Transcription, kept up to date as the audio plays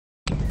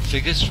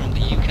Figures from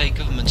the UK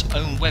government's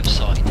own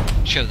website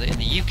show that in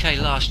the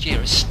UK last year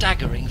a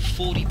staggering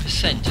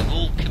 40% of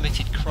all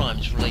committed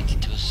crimes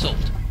related to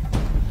assault.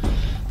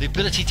 The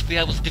ability to be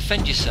able to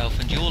defend yourself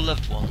and your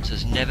loved ones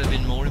has never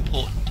been more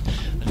important,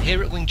 and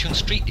here at Wing Chun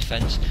Street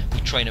Defence we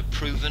train a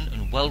proven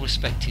and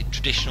well-respected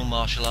traditional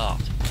martial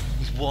art,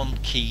 with one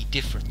key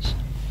difference.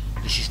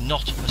 This is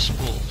not a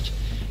sport.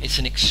 It's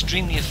an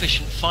extremely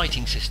efficient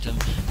fighting system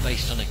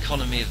based on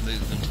economy of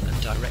movement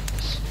and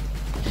directness.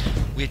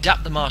 We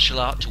adapt the martial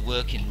art to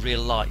work in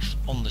real life,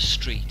 on the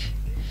street.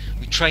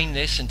 We train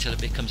this until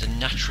it becomes a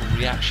natural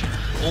reaction,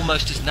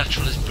 almost as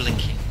natural as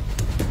blinking.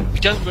 We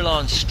don't rely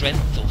on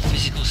strength or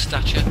physical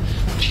stature,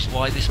 which is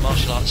why this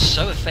martial art is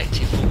so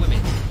effective for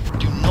women.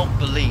 Do not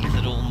believe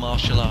that all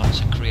martial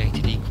arts are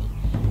created equal.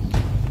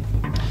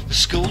 The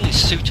school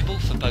is suitable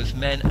for both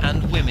men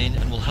and women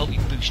and will help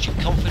you boost your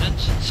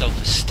confidence,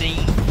 self-esteem,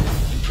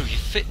 improve your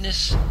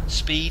fitness,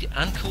 speed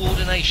and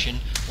coordination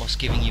whilst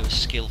giving you a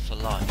skill for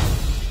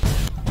life.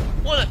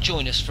 Why not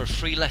join us for a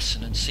free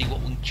lesson and see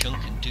what Wing Chun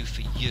can do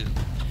for you?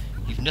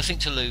 You've nothing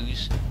to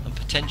lose and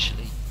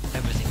potentially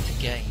everything to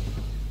gain.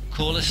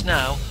 Call us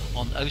now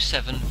on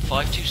 07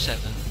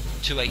 527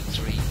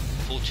 283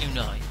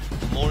 429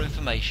 for more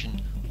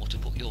information or to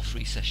book your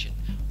free session.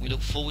 We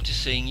look forward to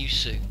seeing you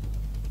soon.